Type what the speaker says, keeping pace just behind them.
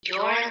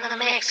the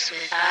mix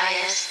with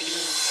IsB.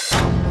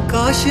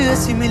 काश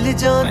ਅਸੀਂ ਮਿਲ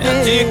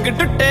ਜਾਂਦੇ ਇੱਕ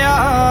ਟੁੱਟਿਆ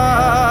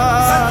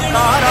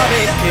ਤਾਰਾ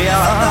ਵੇਖਿਆ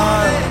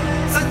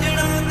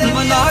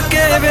ਮਨਾ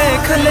ਕੇ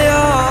ਵੇਖ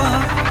ਲਿਆ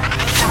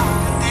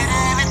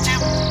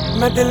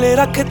ਮੈਂ ਦਿਲ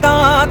ਰੱਖਦਾ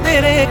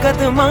ਤੇਰੇ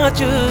ਕਦਮਾਂ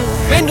 'ਚ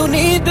ਮੈਨੂੰ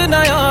ਨੀਂਦ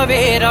ਨਾ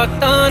ਆਵੇ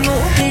ਰਾਤਾਂ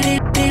ਨੂੰ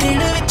ਤੇਰੇ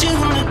ਵਿੱਚ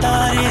ਹੁਣ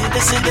ਤਾਰੇ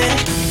ਦਿਸਦੇ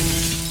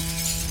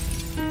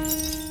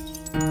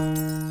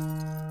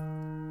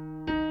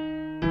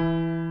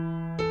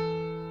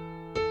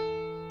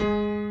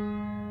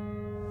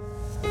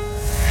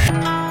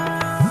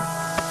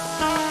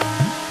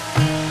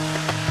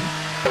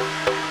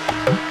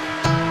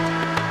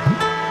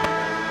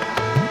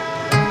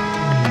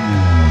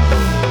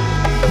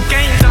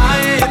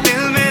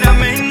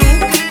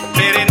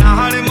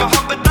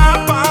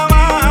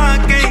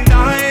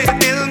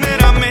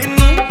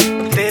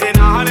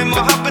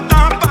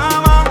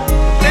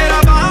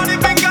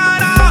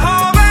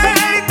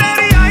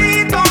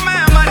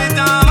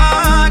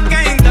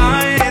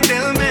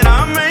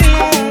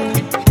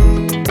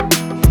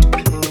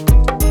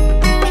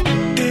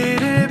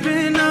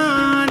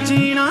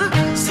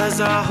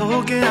हो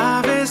गया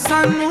वे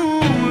सानू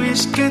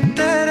इश्क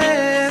तेरे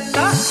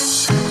दा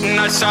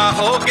नशा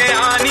हो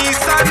गया नी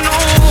सानू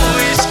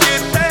इश्क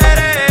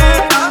तेरे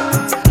दा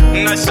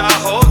नशा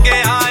हो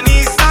गया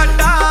नी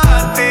साडा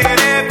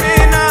तेरे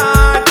बिना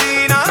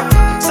जीना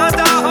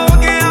सदा हो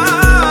गया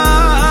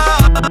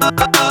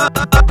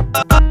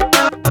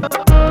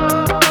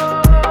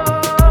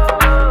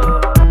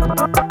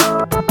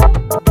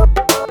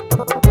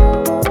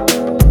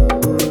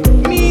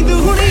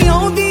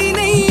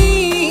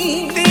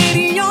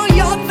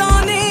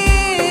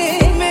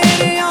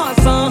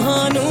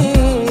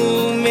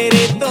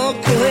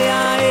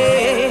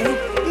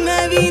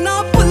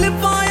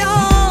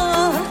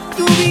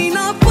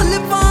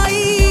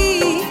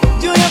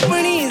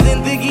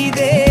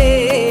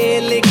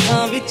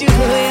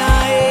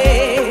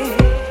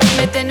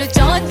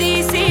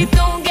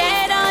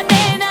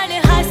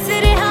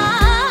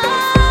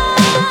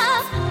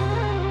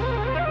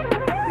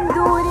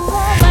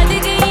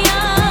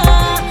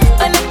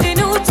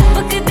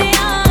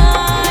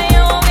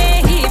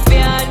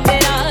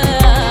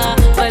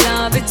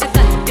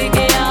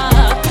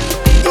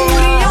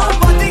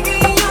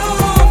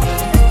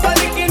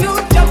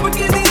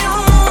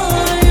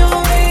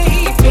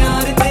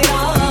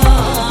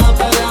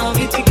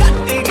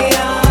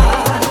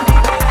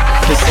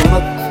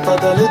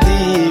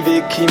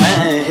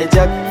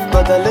जग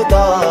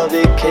बदलदा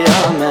वेखिया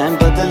मैं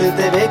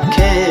बदलदे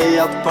वेखे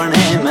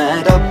अपने मैं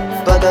रब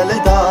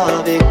बदलदा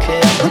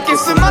वेखिया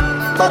किस्मत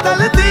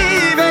बदलदी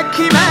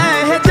वेखी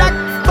मैं जग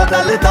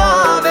बदलदा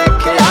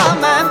वेखिया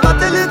मैं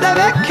बदलदे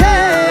वेखे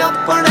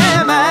अपने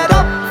मैं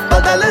रब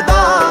बदलदा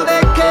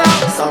वेखिया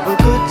सब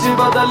कुछ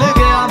बदल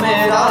गया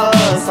मेरा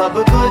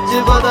सब कुछ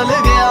बदल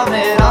गया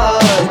मेरा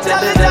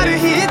चल कर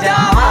ही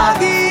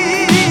जावांगी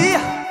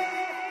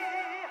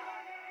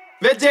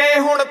वे जे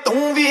हुण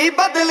तू भी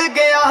बदल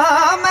गया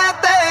मैं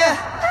ते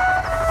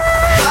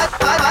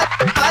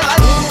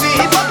तू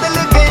भी बदल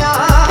गया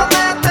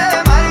मैं ते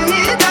मर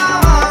ही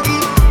जावांगी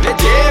वे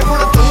जे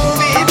हुण तू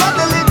भी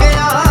बदल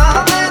गया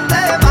मैं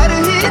ते मर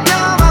ही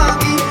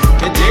जावांगी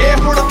वे जे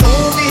हुण तू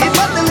भी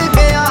बदल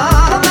गया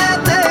मैं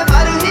ते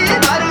मर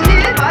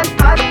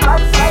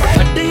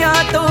हड्डियां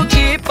तो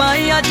के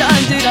पाया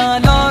झांझरा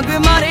लोग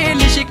मारे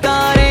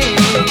लिशकारे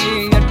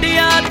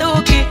हड्डियां तो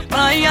के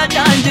पाया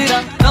झांझरा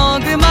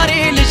लोग मारे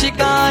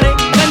लिशकारे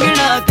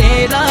कंगना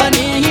तेरा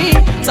नहीं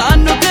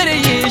सानू करे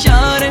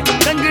इशारे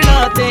कंगना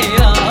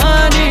तेरा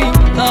नहीं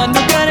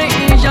सानू करे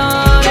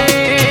इशारे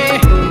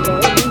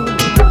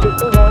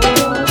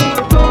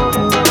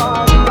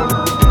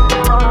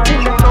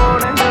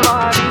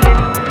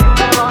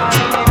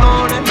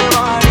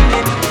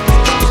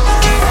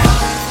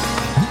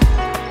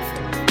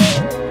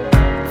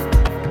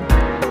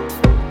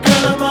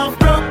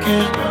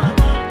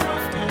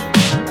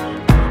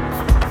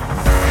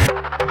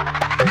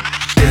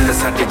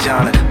साडी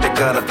जान ते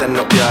कर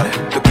तेनों प्यार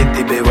तू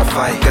कितनी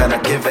बेवफाई करना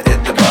गिव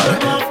इट बार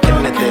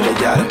किन्ने तेरे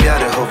यार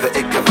प्यार होवे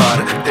एक बार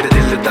तेरे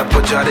दिल दा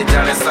पुजारी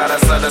जाने सारा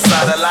सारा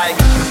सारा लाइक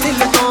दिल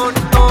तोड़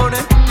तोड़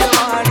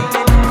जवानी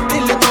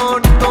दिल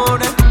तोड़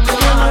तोड़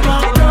जवानी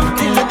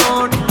दिल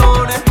तोड़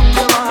तोड़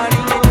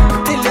जवानी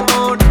दिल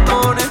तोड़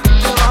तोड़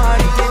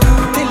जवानी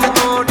दिल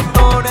तोड़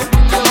तोड़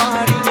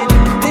जवानी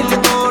दिल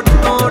तोड़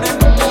तोड़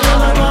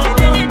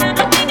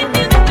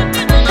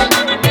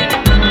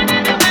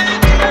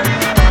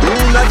तू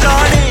न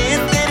जाने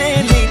तेरे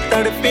लिए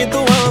तड़पे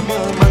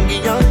दुआवां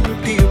मंगियां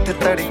टूटी उठ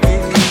तड़के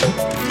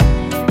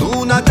तू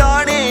न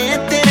जाने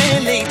तेरे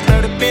लिए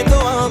तड़पे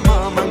दुआवां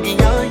मंगियां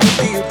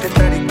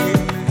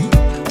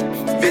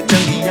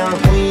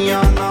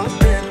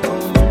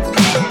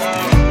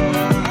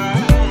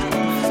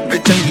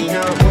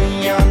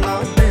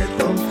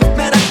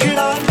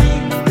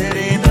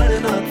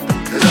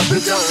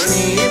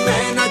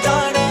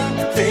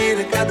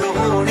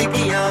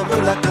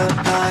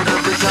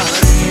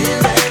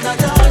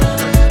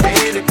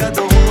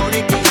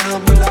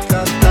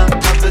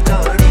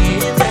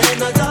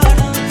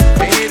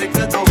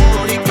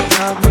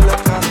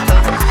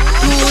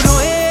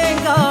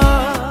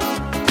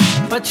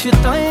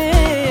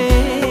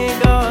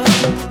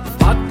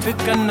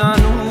ਕੰਨਾਂ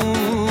ਨੂੰ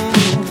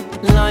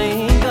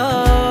ਲਾਏਗਾ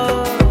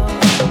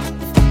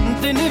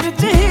ਦਿਨ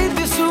ਵਿੱਚ ਹੀ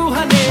ਦਿਸੂ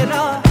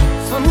ਹਨੇਰਾ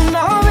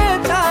ਸੁਣਨਾ